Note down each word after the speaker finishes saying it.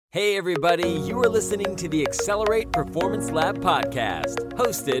Hey everybody, you are listening to the Accelerate Performance Lab podcast,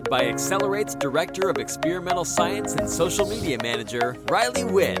 hosted by Accelerate's Director of Experimental Science and Social Media Manager, Riley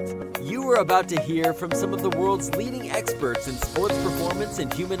Witt. You are about to hear from some of the world's leading experts in sports performance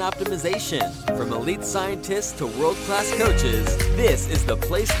and human optimization. From elite scientists to world-class coaches, this is the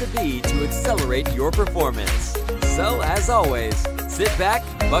place to be to accelerate your performance. So, as always, sit back,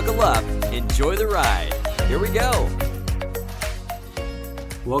 buckle up, enjoy the ride. Here we go.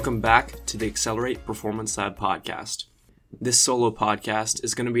 Welcome back to the Accelerate Performance Lab podcast. This solo podcast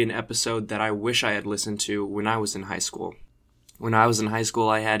is going to be an episode that I wish I had listened to when I was in high school. When I was in high school,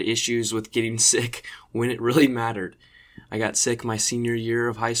 I had issues with getting sick when it really mattered. I got sick my senior year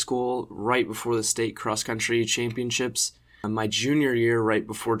of high school, right before the state cross-country championships, and my junior year right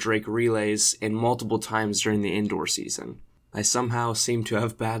before Drake relays, and multiple times during the indoor season. I somehow seem to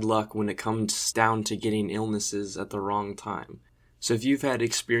have bad luck when it comes down to getting illnesses at the wrong time. So if you've had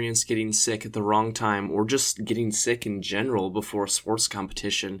experience getting sick at the wrong time or just getting sick in general before a sports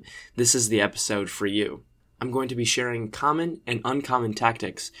competition, this is the episode for you. I'm going to be sharing common and uncommon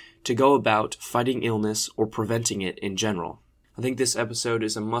tactics to go about fighting illness or preventing it in general. I think this episode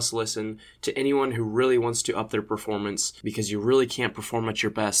is a must listen to anyone who really wants to up their performance, because you really can't perform at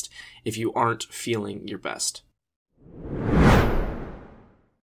your best if you aren't feeling your best.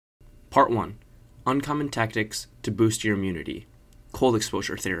 Part 1. Uncommon tactics to boost your immunity. Cold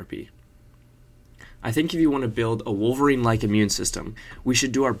exposure therapy. I think if you want to build a wolverine-like immune system, we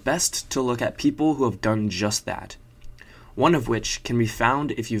should do our best to look at people who have done just that. One of which can be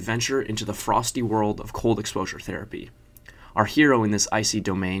found if you venture into the frosty world of cold exposure therapy. Our hero in this icy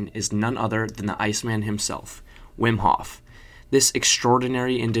domain is none other than the Iceman himself, Wim Hof. This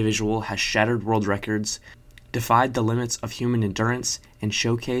extraordinary individual has shattered world records, defied the limits of human endurance, and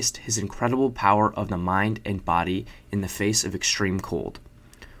showcased his incredible power of the mind and body in the face of extreme cold.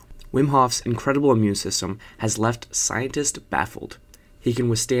 Wim Hof's incredible immune system has left scientists baffled. He can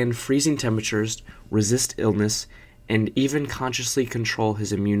withstand freezing temperatures, resist illness, and even consciously control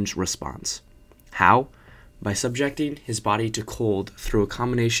his immune response. How? By subjecting his body to cold through a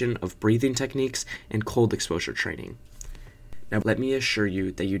combination of breathing techniques and cold exposure training. Now, let me assure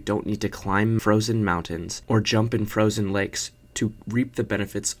you that you don't need to climb frozen mountains or jump in frozen lakes to reap the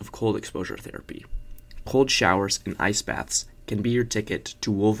benefits of cold exposure therapy. Cold showers and ice baths can be your ticket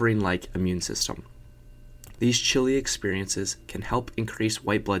to wolverine-like immune system. These chilly experiences can help increase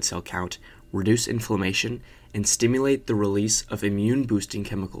white blood cell count, reduce inflammation, and stimulate the release of immune-boosting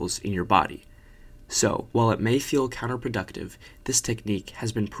chemicals in your body. So, while it may feel counterproductive, this technique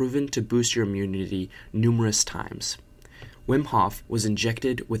has been proven to boost your immunity numerous times. Wim Hof was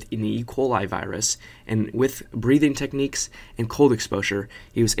injected with an E. coli virus, and with breathing techniques and cold exposure,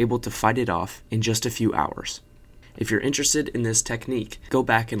 he was able to fight it off in just a few hours. If you're interested in this technique, go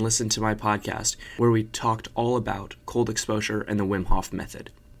back and listen to my podcast where we talked all about cold exposure and the Wim Hof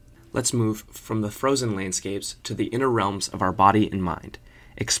method. Let's move from the frozen landscapes to the inner realms of our body and mind,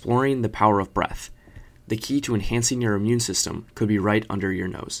 exploring the power of breath. The key to enhancing your immune system could be right under your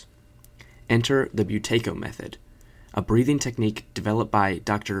nose. Enter the Buteyko method, a breathing technique developed by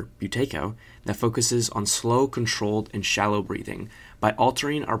Dr. Buteyko that focuses on slow, controlled, and shallow breathing. By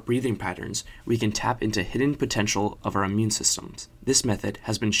altering our breathing patterns, we can tap into hidden potential of our immune systems. This method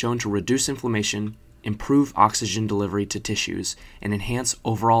has been shown to reduce inflammation, improve oxygen delivery to tissues, and enhance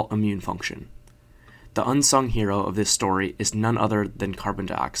overall immune function. The unsung hero of this story is none other than carbon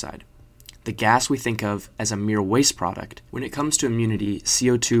dioxide. The gas we think of as a mere waste product. When it comes to immunity,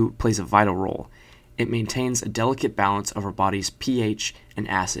 CO2 plays a vital role. It maintains a delicate balance of our body's pH and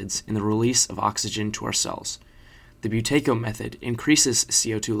acids in the release of oxygen to our cells. The Buteyko method increases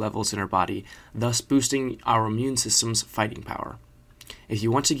CO2 levels in our body, thus boosting our immune system's fighting power. If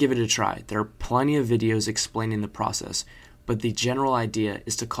you want to give it a try, there are plenty of videos explaining the process, but the general idea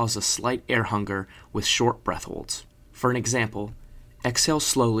is to cause a slight air hunger with short breath holds. For an example, exhale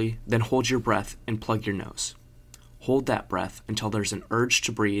slowly, then hold your breath and plug your nose. Hold that breath until there's an urge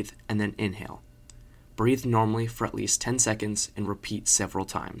to breathe, and then inhale. Breathe normally for at least 10 seconds and repeat several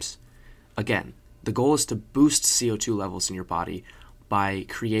times. Again, the goal is to boost CO2 levels in your body by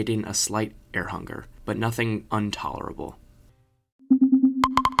creating a slight air hunger, but nothing intolerable.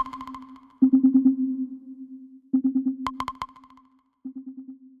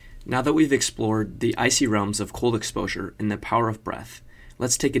 Now that we've explored the icy realms of cold exposure and the power of breath,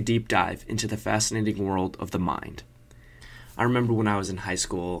 let's take a deep dive into the fascinating world of the mind. I remember when I was in high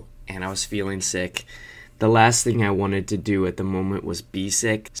school and I was feeling sick, the last thing I wanted to do at the moment was be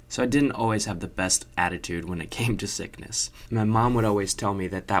sick, so I didn't always have the best attitude when it came to sickness. My mom would always tell me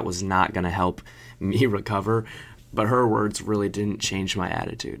that that was not going to help me recover, but her words really didn't change my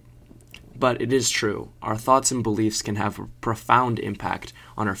attitude. But it is true, our thoughts and beliefs can have a profound impact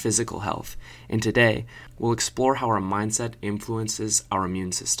on our physical health, and today we'll explore how our mindset influences our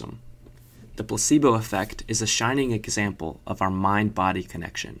immune system. The placebo effect is a shining example of our mind-body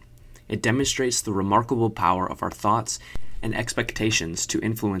connection. It demonstrates the remarkable power of our thoughts and expectations to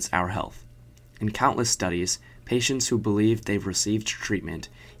influence our health. In countless studies, patients who believe they've received treatment,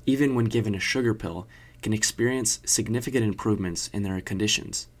 even when given a sugar pill, can experience significant improvements in their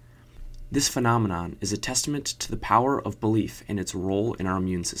conditions. This phenomenon is a testament to the power of belief and its role in our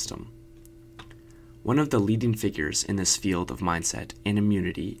immune system. One of the leading figures in this field of mindset and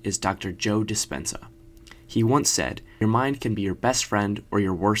immunity is Dr. Joe Dispenza. He once said, "Your mind can be your best friend or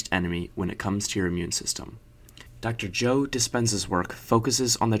your worst enemy when it comes to your immune system." Dr. Joe Dispenza's work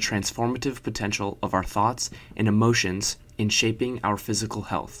focuses on the transformative potential of our thoughts and emotions in shaping our physical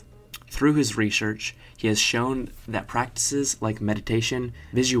health. Through his research, he has shown that practices like meditation,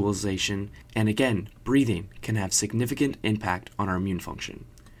 visualization, and again, breathing can have significant impact on our immune function.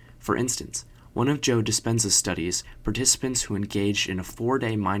 For instance, one of Joe Dispenza's studies, participants who engaged in a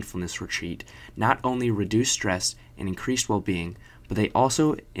 4-day mindfulness retreat not only reduced stress and increased well-being, but they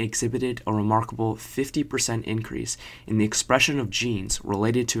also exhibited a remarkable 50% increase in the expression of genes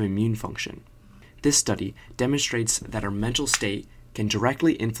related to immune function. This study demonstrates that our mental state can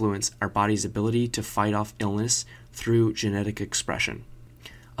directly influence our body's ability to fight off illness through genetic expression.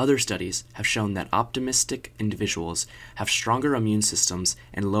 Other studies have shown that optimistic individuals have stronger immune systems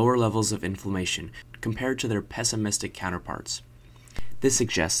and lower levels of inflammation compared to their pessimistic counterparts. This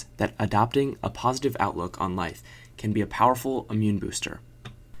suggests that adopting a positive outlook on life can be a powerful immune booster.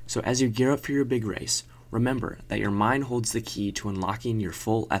 So as you gear up for your big race, remember that your mind holds the key to unlocking your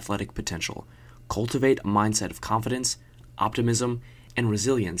full athletic potential. Cultivate a mindset of confidence, optimism, and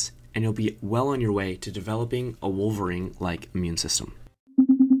resilience, and you'll be well on your way to developing a wolverine-like immune system.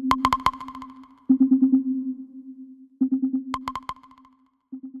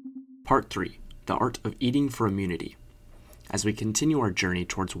 Part 3. The Art of Eating for Immunity. As we continue our journey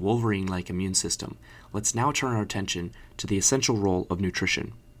towards wolverine-like immune system, let's now turn our attention to the essential role of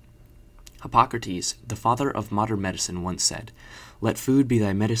nutrition. Hippocrates, the father of modern medicine, once said, "Let food be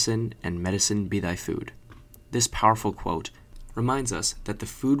thy medicine, and medicine be thy food." This powerful quote reminds us that the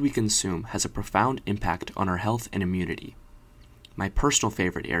food we consume has a profound impact on our health and immunity. My personal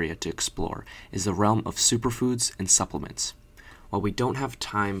favorite area to explore is the realm of superfoods and supplements. While we don't have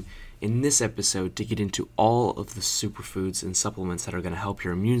time in this episode to get into all of the superfoods and supplements that are going to help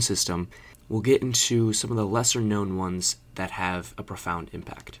your immune system, we'll get into some of the lesser known ones that have a profound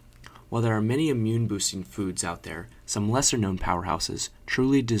impact. While there are many immune-boosting foods out there, some lesser-known powerhouses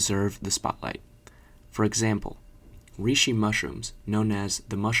truly deserve the spotlight. For example, reishi mushrooms, known as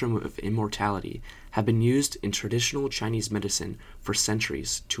the mushroom of immortality, have been used in traditional Chinese medicine for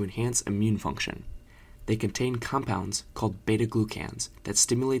centuries to enhance immune function. They contain compounds called beta-glucans that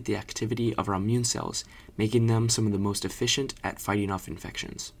stimulate the activity of our immune cells, making them some of the most efficient at fighting off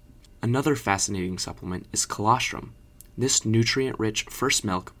infections. Another fascinating supplement is colostrum. This nutrient-rich first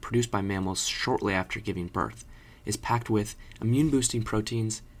milk produced by mammals shortly after giving birth is packed with immune-boosting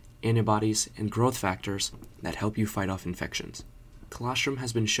proteins, antibodies, and growth factors that help you fight off infections. Colostrum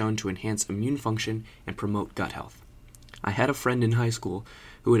has been shown to enhance immune function and promote gut health. I had a friend in high school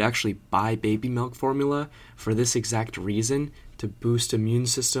who would actually buy baby milk formula for this exact reason, to boost immune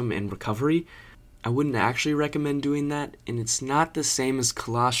system and recovery. I wouldn't actually recommend doing that, and it's not the same as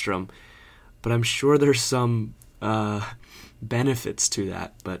colostrum, but I'm sure there's some benefits to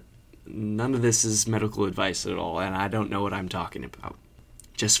that, but none of this is medical advice at all, and I don't know what I'm talking about.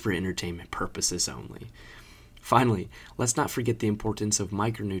 Just for entertainment purposes only. Finally, let's not forget the importance of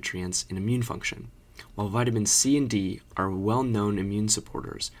micronutrients in immune function. While vitamin C and D are well-known immune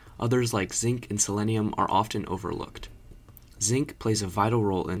supporters, others like zinc and selenium are often overlooked. Zinc plays a vital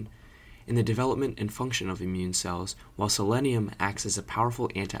role in the development and function of immune cells, while selenium acts as a powerful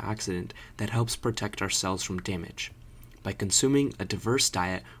antioxidant that helps protect our cells from damage. By consuming a diverse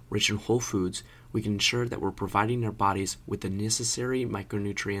diet rich in whole foods, we can ensure that we're providing our bodies with the necessary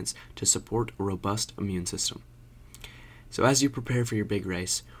micronutrients to support a robust immune system. So as you prepare for your big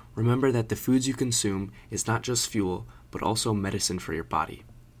race, remember that the foods you consume is not just fuel, but also medicine for your body.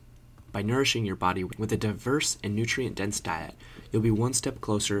 By nourishing your body with a diverse and nutrient-dense diet, you'll be one step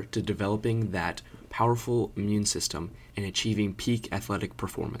closer to developing that powerful immune system and achieving peak athletic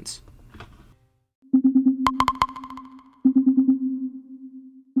performance.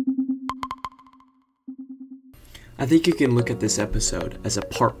 I think you can look at this episode as a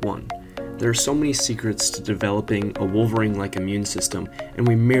part 1. There are so many secrets to developing a wolverine-like immune system, and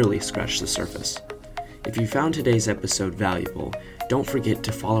we merely scratched the surface. If you found today's episode valuable, don't forget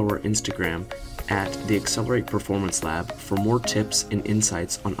to follow our Instagram at the Accelerate Performance Lab for more tips and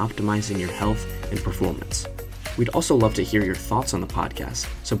insights on optimizing your health and performance. We'd also love to hear your thoughts on the podcast,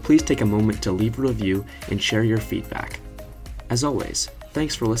 so please take a moment to leave a review and share your feedback. As always,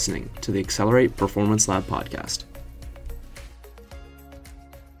 thanks for listening to the Accelerate Performance Lab podcast.